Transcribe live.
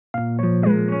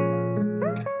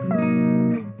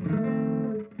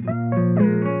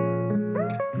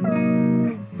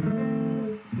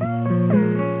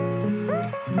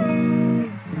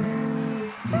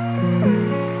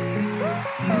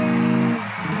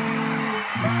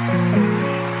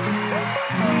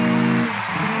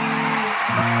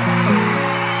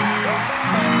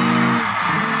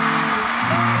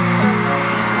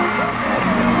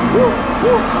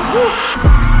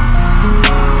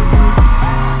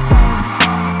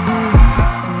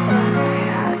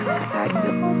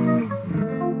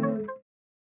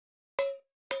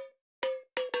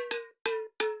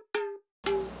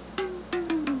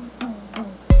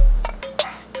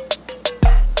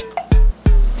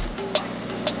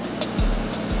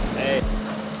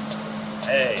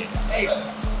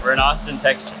We're in Austin,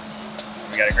 Texas.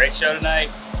 We got a great show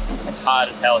tonight. It's hot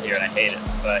as hell here and I hate it.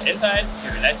 But inside, it's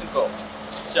gonna be nice and cool.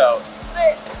 So,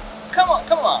 come on,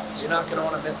 come on. You're not gonna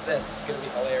wanna miss this. It's gonna be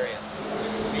hilarious.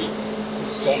 You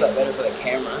sold that better for the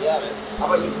camera. Yeah, man. How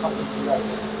about you fucking do that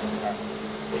again?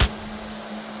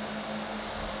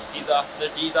 He's off the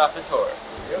tour.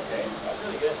 You're okay. That's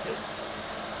really good.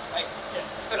 Thanks.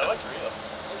 Yeah. That looks real.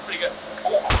 That's pretty good.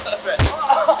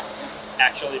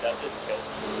 Actually does it, kills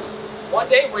me. One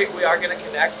day we are gonna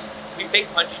connect. We fake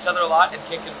punch each other a lot and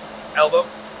kick an elbow.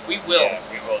 We will. Yeah,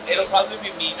 we will. It'll probably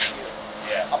be me to you.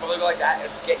 Yeah. I'll probably go like that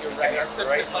and get you right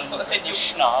and you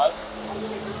schnoz.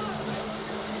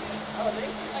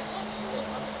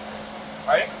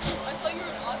 Right? I saw you were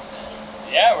in Austin.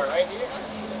 Yeah, we're right here.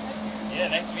 Let's see. Yeah,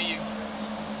 nice to meet you.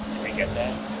 Did we get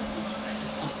that?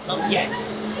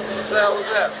 Yes! What the hell was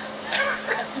that?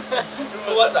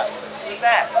 Who was that? Who's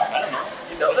that? I don't know.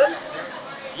 You know that?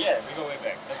 Yeah, we go way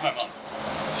back. That's my mom.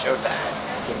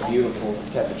 Showtime. Beautiful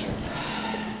temperature.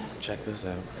 Check this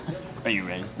out. Are you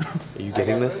ready? Are you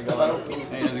getting this? Hey,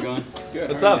 how's it going? Good.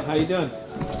 What's up? How you doing?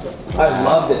 I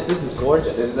love this. This is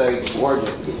gorgeous. This is a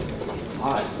gorgeous theme.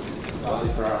 Hot.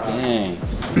 Dang.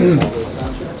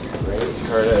 It's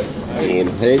Kurtis.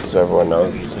 Hey, so everyone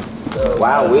knows.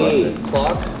 Wow, we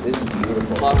Clock. This is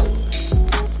beautiful. Clock.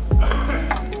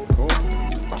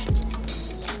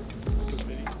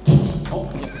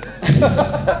 I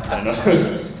don't know.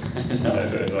 I didn't know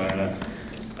if it was on or not.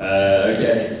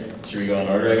 Okay. Should we go in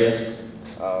order, I guess?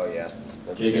 Oh yeah.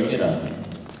 Let's Jacob, do it. get on.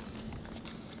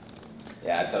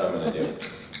 Yeah, that's what I'm gonna do.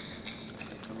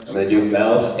 I'm gonna do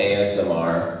mouth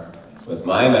ASMR with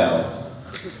my mouth.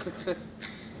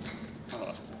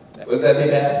 Would that be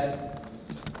bad?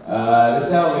 This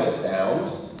is how I'm gonna sound.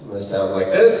 I'm gonna sound like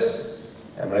this.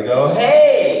 I'm gonna go,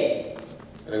 hey!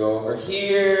 I'm gonna go over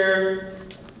here,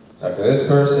 talk to this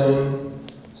person,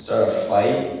 start a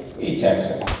fight. What are you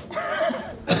texting?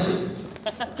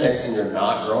 Texting your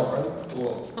not girlfriend?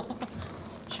 Cool.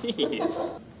 Jeez.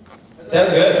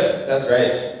 Sounds good. Sounds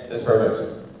great. That's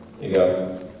perfect. Here you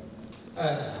go.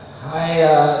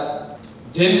 I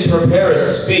didn't prepare a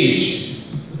speech.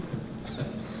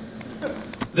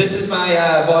 This is my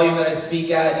volume that I speak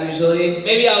at usually.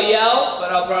 Maybe I'll yell,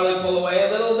 but I'll probably pull away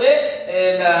a little bit.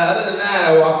 And other than that,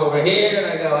 I walk over here and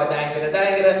I go dangada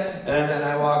dangada, and then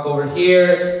I walk over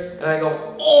here and I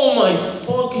go, oh my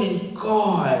fucking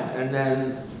god, and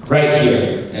then right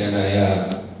here, and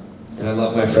I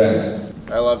love my friends.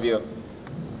 I love you.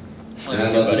 And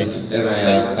I love this, and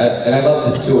I love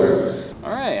this tour.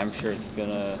 All right, I'm sure it's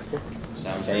gonna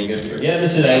sound pretty good. Yeah,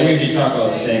 this is, we usually talk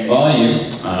about the same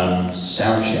volume.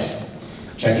 Sound check.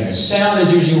 Checking the sound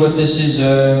is usually what this is,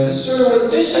 sort of what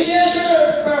this is, yeah, sort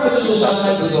of kind of what this will sound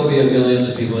like, but there'll be millions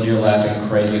of people in here laughing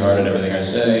crazy hard at everything I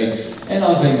say, and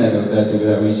nothing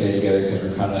that we say together because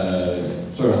we're kind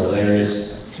of sort of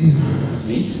hilarious.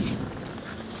 Me?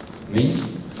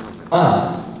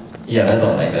 Yeah, I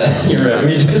don't like that. You're right,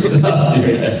 we should stop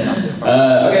doing that.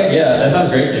 Okay, yeah, that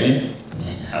sounds great to me.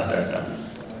 How's that sound?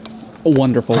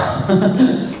 Wonderful.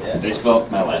 They spelled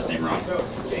my last name wrong.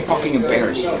 Fucking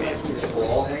embarrassing, man. We'll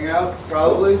all hang out,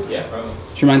 probably. Yeah, probably.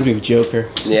 She reminds me of Joker.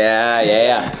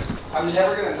 Yeah. I'm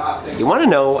never gonna not think. You want to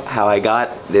know how I got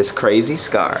this crazy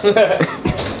scar?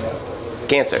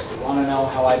 Cancer. Wanna know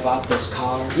how I bought this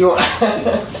car?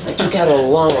 I took out a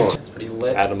loan. It's pretty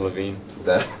lit. Adam Levine.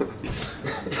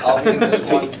 I'll be in this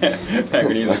one. Back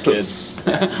when he was a kid.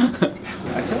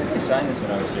 I feel like I signed this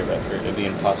when I was here, but I figured it'd be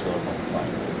impossible to fucking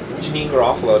find. Janine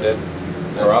Garofalo did.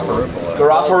 Garofalo.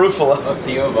 Garofalo.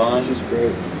 Theo Vaughn. She's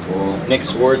great. Cool. Nick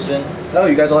Swartzen. No,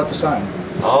 you guys will have to sign.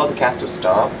 Oh, the cast of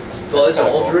Stomp. Buzz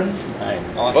Aldrin. Hi.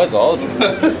 Buzz Aldrin.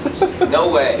 No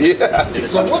way. Yeah. Did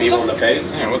it punch people in the face?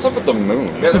 Man, what's up with the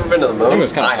moon? You guys ever been to the moon? I think it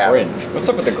was kind of cringe. What's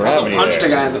up with the gravity? I punched a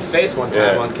guy in the face one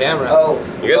time on camera. Oh.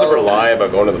 You guys ever lie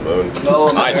about going to the moon? No,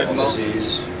 I didn't.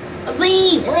 Aziz.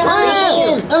 Aziz!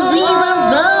 Aziz! Aziz, I'm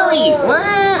sorry!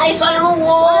 What? I saw you on the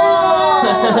wall!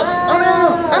 Oh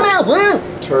no! I'm out!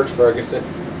 What? Turd Ferguson.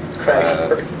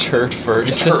 Turd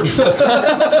Ferguson.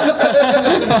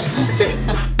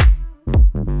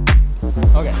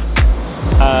 Okay.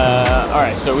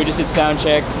 Alright, so we just did sound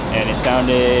check and it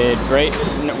sounded great.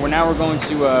 Now we're going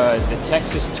to the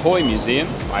Texas Toy Museum.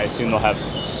 I assume they'll have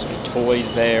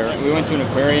toys there. We went to an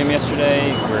aquarium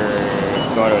yesterday.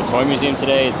 We're going to a toy museum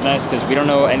today. It's nice because we don't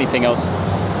know anything else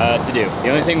to do. The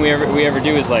only thing we ever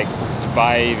do is like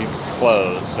buy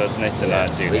clothes, so it's nice to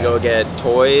not do We that. go get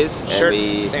toys, Shirts,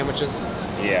 and sandwiches.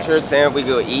 Yeah. Shirts, sandwich. We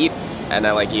go eat, and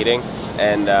I like eating.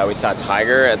 And we saw a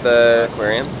tiger at the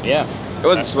aquarium. Yeah. It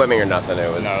wasn't swimming or nothing. It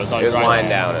was. No, it was on it was dry lying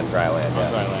land. down in dry land.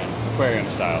 On dry land, aquarium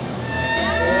style.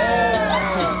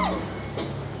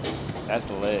 That's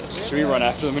lit. Should we run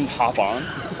after them and hop on?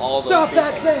 Stop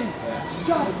that thing!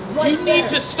 Stop! Right, you need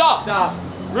to stop! Stop.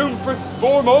 Room for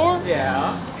 4 more?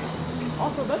 Yeah.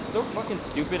 Also, that's so fucking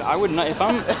stupid. I would not, if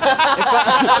I'm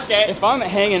if I'm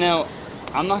hanging out,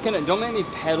 I'm not gonna, don't make me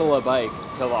pedal a bike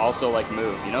to also like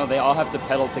move, you know? They all have to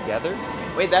pedal together.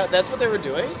 Wait, that's what they were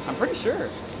doing? I'm pretty sure.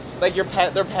 Like they're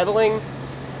pedaling,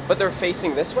 but they're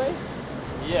facing this way?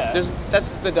 Yeah.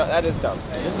 That is dumb.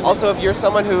 Also, if you're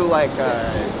someone who like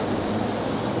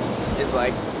is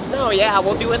like, no, yeah,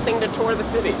 we'll do a thing to tour the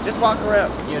city. Just walk around.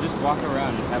 Yeah, just walk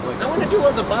around and have like. I want to do it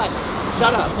on the bus.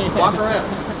 Shut up. Walk around.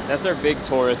 That's our big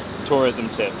tourism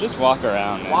tip. Just walk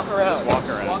around, man. Walk around. Just walk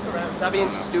around. Walk around. Stop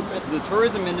being stupid. The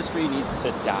tourism industry needs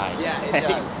to die. Yeah, it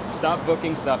does. Stop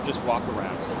booking stuff. Just walk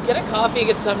around. Just get a coffee,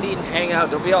 get something to eat, and hang out.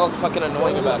 Don't be all fucking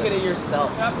annoying about it. Look at it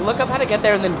yourself. Look up how to get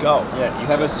there and then go. Yeah, you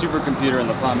have a supercomputer in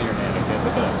the palm of your hand. Okay,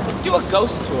 look it up. Let's do a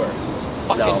ghost tour.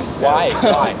 Fucking No. why?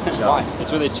 Why? Why? It's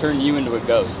where they turn you into a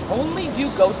ghost. Only do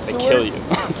ghost They tours. kill you.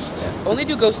 Only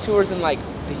do ghost tours in like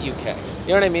the UK. You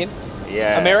know what I mean?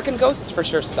 Yeah. American ghosts for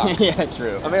sure suck. Yeah,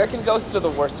 true. American ghosts are the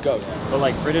worst ghosts. But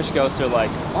like British ghosts are like,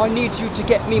 I need you to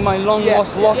get me my long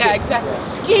lost locket. Yeah, exactly.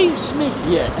 Excuse me.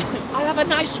 Yeah. I have a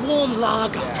nice warm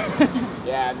lager.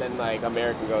 Yeah, and then like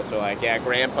American ghosts are like, yeah,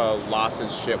 Grandpa lost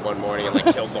his shit one morning and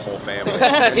like killed the whole family.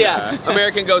 Yeah.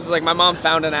 American ghosts is like my mom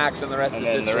found an axe and the rest And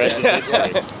is then history. the rest is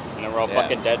history. And then we're all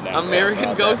fucking dead now.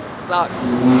 American ghosts suck.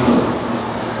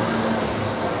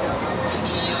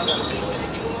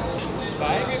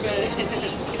 Bye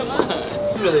everybody. Come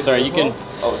on. Really Sorry, you can.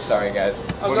 Oh, sorry guys.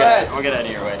 Oh, We'll go ahead. get out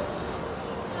of your way.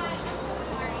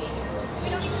 We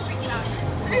don't need to freak it out.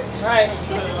 Hi.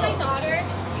 This is my daughter.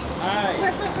 Hi.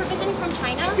 We're visiting from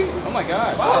China. Oh my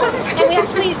god. Wow. And we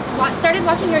actually started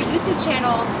watching your YouTube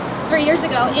channel 3 years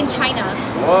ago in China.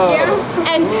 Whoa.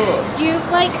 Yeah. And you've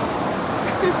like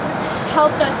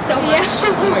helped us so much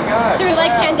Oh my god. through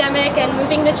like pandemic and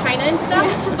moving to China and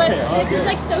stuff. But this is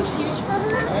like so huge for her.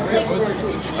 Like,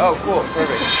 Oh, cool.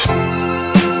 Perfect.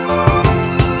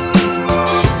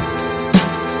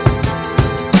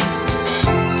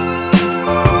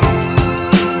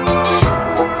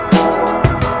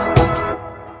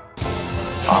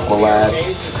 Aqualad.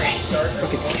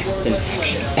 Look at Captain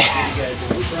Action.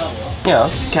 Yeah,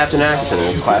 Captain Action and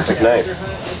his classic knife.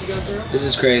 This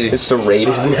is crazy. It's a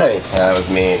serrated knife. That was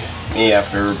me. Me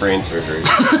after brain surgery.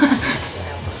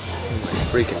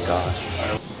 Freaking gosh.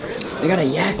 They got a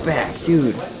yak back,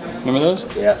 dude. Remember those?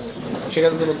 Yeah. Check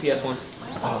out this little PS1.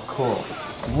 Oh, cool.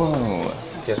 Whoa.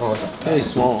 Guess what was Very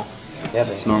small. Yeah,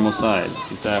 It's normal size.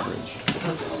 It's average.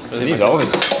 Are these always?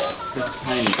 This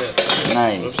tiny.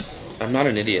 Nice. I'm not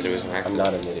an idiot. It was an I'm accident.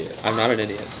 not an idiot. I'm not an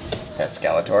idiot. That's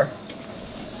Skeletor.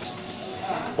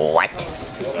 What?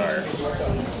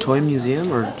 Toy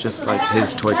museum or just like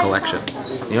his toy collection?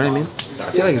 You know what I mean?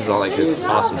 I feel like this is all like his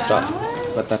awesome stuff.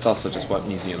 But that's also just what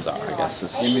museums are, I guess.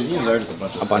 Is museums are just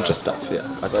a bunch of stuff,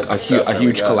 yeah. of A stuff. huge There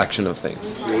we go. collection of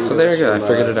things. So there you go, I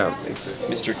figured it out.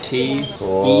 Mr. T,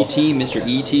 Cool. E.T., Mr.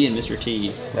 E.T., and Mr.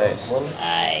 T. Nice.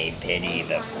 I pity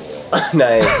the fool.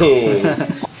 Nice.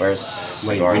 Where's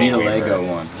Wait, Sigourney we need a Weaver? Lego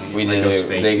one. We Lego need a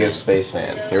Spaceman. Lego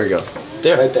Spaceman. Here we go.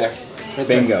 There. Right there.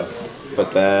 Bingo.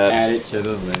 Put that. Add it to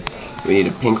the list. We need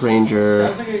a Pink Ranger.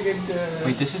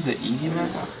 Wait, this is the easy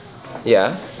level?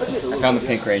 Yeah. I found the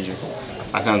Pink Ranger.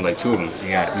 I found like 2 of them.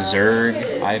 You got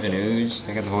Zurg, Ivan Ooze.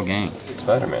 They got the whole gang.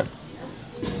 Spider-Man.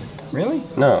 Really?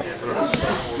 No.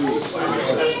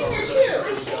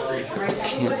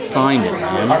 Can't find it,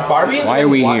 man. Barbie? Why are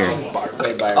we here?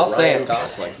 I'll say it.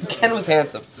 Ken was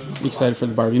handsome. You excited for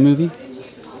the Barbie movie?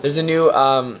 There's a new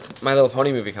My Little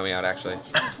Pony movie coming out, actually.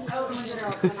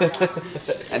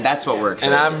 And that's what we're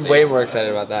excited And I'm to see. way more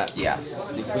excited about that. Yeah.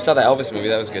 We saw the Elvis movie,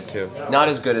 that was good too. Not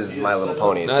as good as My Little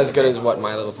Pony. Not as good as what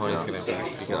My Little Pony is going to be,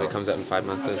 because it comes out in 5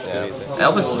 months and it's going to be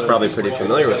Elvis is probably pretty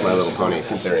familiar with My Little Pony,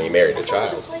 considering he married a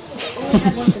child.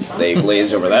 They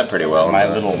glazed over that pretty well. My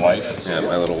Little Wife. Yeah,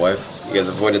 My Little Wife. You guys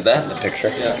avoided that in the picture.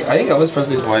 I think Elvis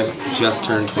Presley's wife just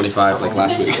turned 25 like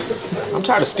last week. I'm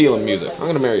tired of stealing music. I'm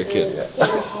going to marry a kid.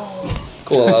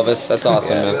 Cool, Elvis. That's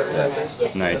awesome,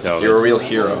 man. Nice, Elvis. You're a real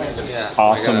hero.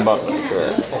 Awesome butler.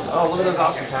 Oh, look at those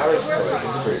awesome Powers toys.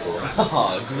 That's pretty cool.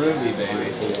 Oh, groovy,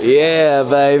 baby. Yeah,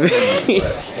 baby.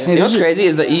 You know what's crazy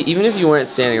is that even if you weren't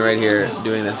standing right here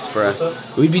doing this for us,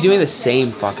 we'd be doing the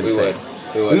same fucking thing.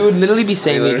 We would literally be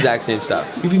saying the exact same stuff.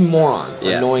 We'd be morons,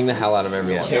 annoying the hell out of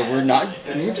everyone. Okay,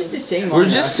 we're just the same. We're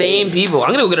just same people.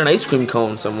 I'm gonna go get an ice cream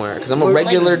cone somewhere because I'm a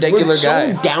regular guy. We're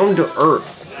so down to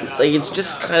earth. Like, it's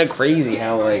just kind of crazy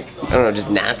how, like, I don't know,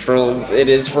 just natural it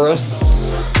is for us.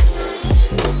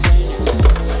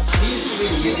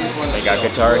 They got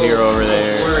Guitar Hero over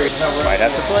there. Might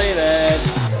have to play that.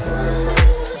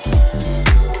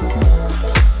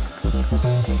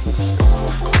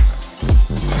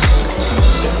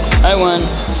 I won.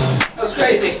 That was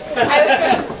crazy.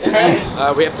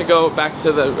 We have to go back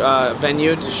to the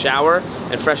venue to shower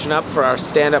and freshen up for our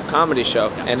stand-up comedy show,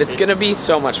 and it's gonna be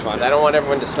so much fun. I don't want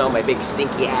everyone to smell my big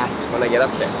stinky ass when I get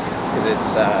up there, because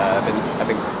it's I've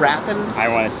been crapping. I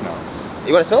want to smell it.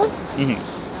 You want to smell it?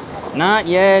 Mm-hmm. Not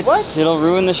yet. What? It'll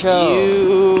ruin the show.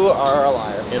 You are a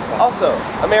liar. Also,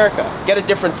 America, get a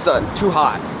different sun. Too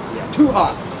hot. Yeah. Too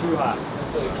hot. Too hot.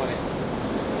 That's really funny.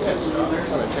 Yeah,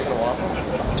 strawberries on a chicken and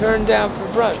waffle. Turn down for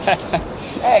brunch.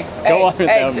 Eggs, eggs,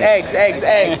 eggs, eggs,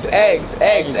 eggs, eggs, eggs,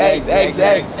 eggs, eggs, eggs,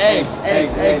 eggs,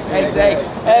 eggs, eggs, eggs,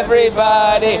 eggs.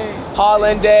 Everybody,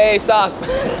 hollandaise sauce.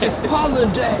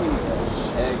 Hollandaise.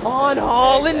 On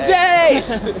hollandaise.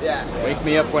 Yeah. Wake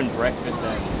me up when breakfast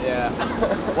ends. Yeah.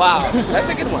 Wow, that's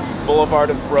a good one. Boulevard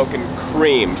of Broken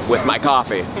Cream with my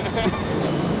coffee.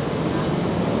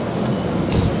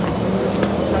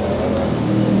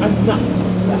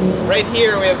 Right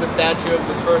here we have the statue of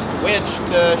the first witch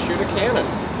to shoot a cannon.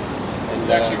 This is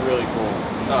actually really cool.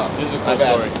 Oh, This is a my cool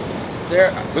bad.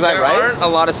 story. Was I right? Aren't a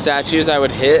lot of statues I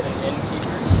would hit.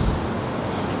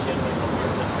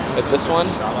 Hit this one?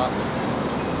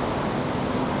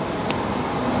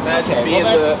 Imagine Okay, being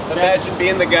well, imagine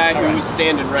being the guy All right. who's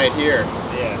standing right here.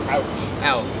 Yeah, ouch.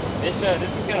 Out. This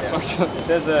is kind of fucked up. It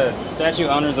says the statue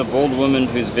honors a bold woman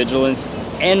whose vigilance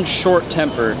and short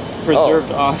temper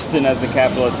preserved Austin as the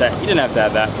capital attack. You didn't have to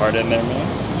add that part in there,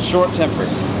 man. Short temper.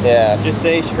 Yeah. Just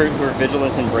say her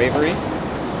vigilance and bravery.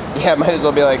 Yeah, might as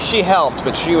well be like, she helped,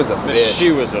 but she was a But bitch. she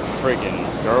was a friggin'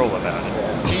 girl about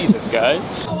it. Jesus, guys.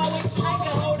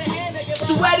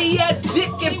 Sweaty ass dick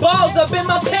and balls up in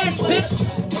my pants, bitch.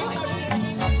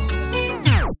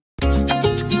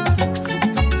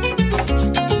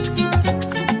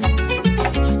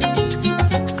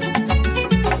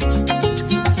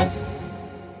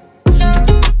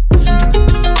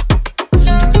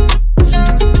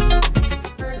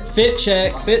 Fit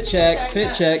check, fit check,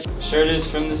 fit check. Shirt is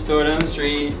from the store down the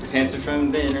street. Pants are from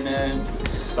the internet.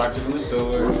 Socks are from the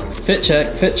store. Fit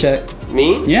check, fit check.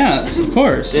 Me? Yes, of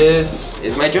course. This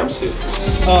is my jumpsuit.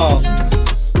 Oh.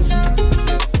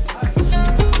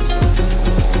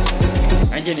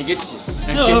 I'm gonna get you.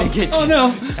 I'm gonna get you. Oh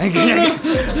no. I'm gonna get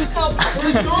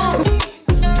you.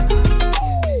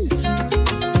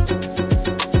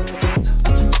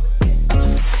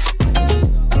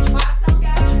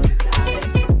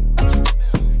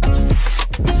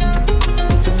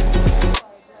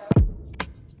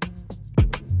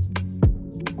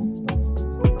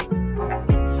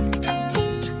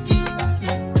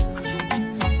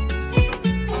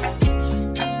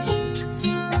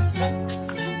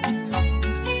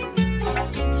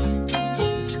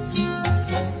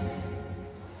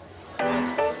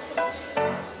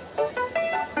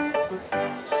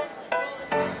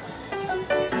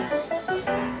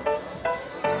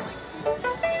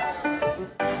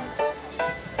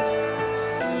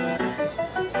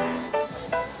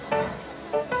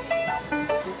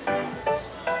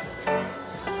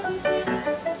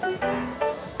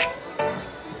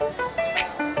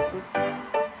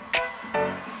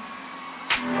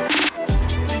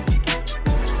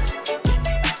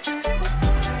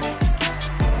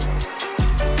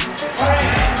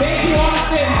 Thank you,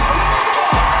 Austin.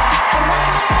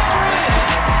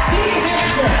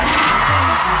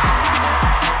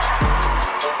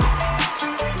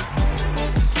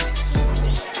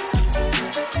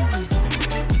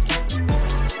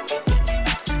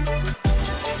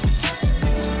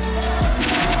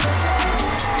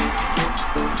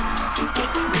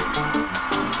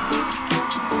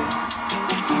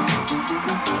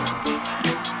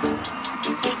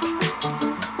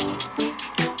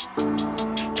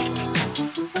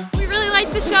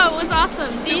 The show was awesome.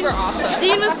 Super awesome.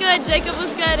 Dean was good, Jacob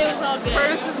was good, it was all good.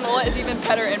 Kurtis's mullet is even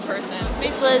better in person.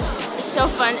 This was so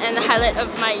fun and the highlight of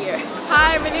my year.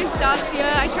 Hi, my name's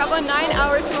Dacia. I traveled 9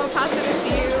 hours from El Paso to see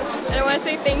you, and I want to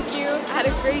say thank you. I had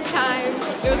a great time.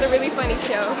 It was a really funny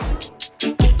show.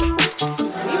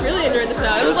 We really enjoyed the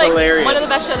show. It was like hilarious. One of the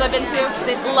best shows I've been to.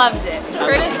 They loved it.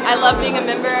 Kurtis, I love being a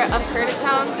member of Kurtis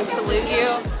Town. I salute you.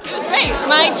 It was great.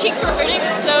 My cheeks were hurting,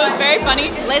 so it was very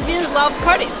funny. Lesbians love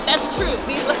Kurtis. That's true.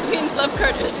 These lesbians love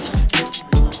Kurtis.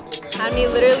 Had me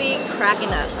literally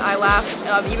cracking up. I laughed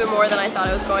even more than I thought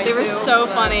I was going to. They were so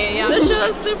funny. Yeah. The show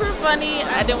is super funny.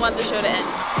 I didn't want the show to end.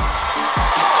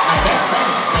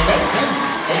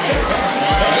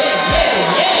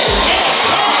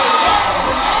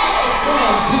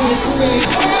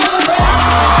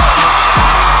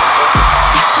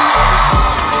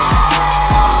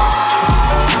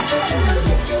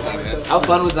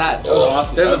 fun was that? That was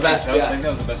awesome. They're That the was best. I Yeah. think that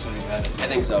was the best one we've had. I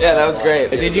think so. Yeah, that was great.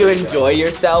 Did you enjoy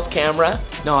yourself, camera?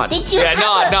 Nod. Did you Yeah,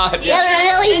 have nod.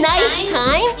 a really nice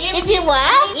time? Did you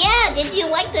laugh? Yeah, did you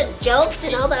like the jokes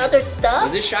and all the other stuff?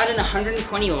 Was it shot in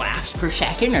 120 laughs per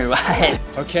second or what?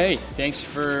 Okay, thanks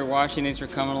for watching. Thanks for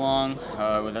coming along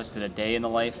with us to the Day in the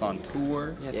Life on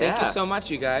tour. Yeah, thank you so much,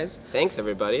 you guys. Thanks,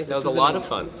 everybody. That was a was lot an- of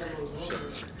fun.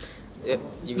 Who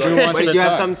wants Did to you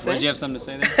have talk? something to say? What did you have something to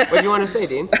say there? What do you want to say,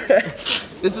 Dean?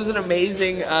 This was an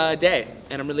amazing day,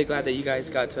 and I'm really glad that you guys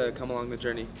got to come along the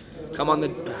journey. Come on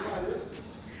the.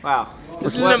 Wow.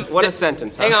 This was What a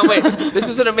sentence, huh? Hang on, wait. This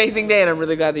was an amazing day, and I'm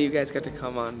really glad that you guys got to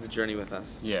come on the journey with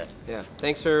us. Yeah. Yeah.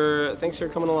 Thanks for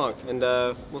coming along, and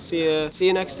we'll see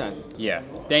you next time. Yeah.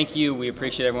 Thank you. We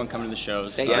appreciate everyone coming to the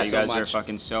shows. Thank you You so guys are much.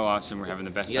 fucking so awesome. We're having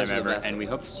the best You guys time are the ever, best. and we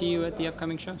hope to see you at the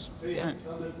upcoming shows. Yeah.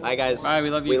 Bye, guys. Bye.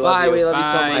 We love you. We love you. We love you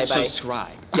so Bye. much.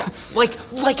 Subscribe. Yeah. Like and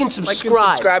subscribe. Like and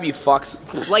subscribe, you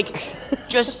fucks. Like,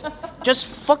 just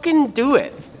fucking do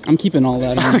it. I'm keeping all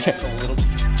that on.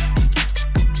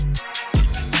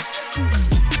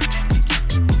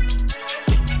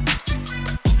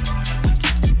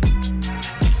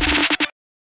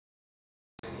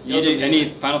 You did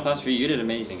any final thoughts for you? You did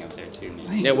amazing out there too.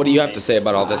 Yeah, what do you have to say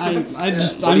about all this? I'm What are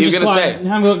just you gonna glad. say?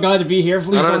 I'm glad to be here.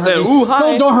 Please I'm don't gonna hurt say, me. ooh,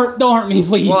 hi. No, don't hurt me,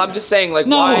 please. Well, I'm just saying, like,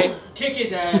 No. why? Kick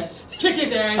his ass. Kick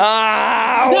his ass.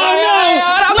 Ah,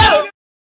 No, no. I'm out.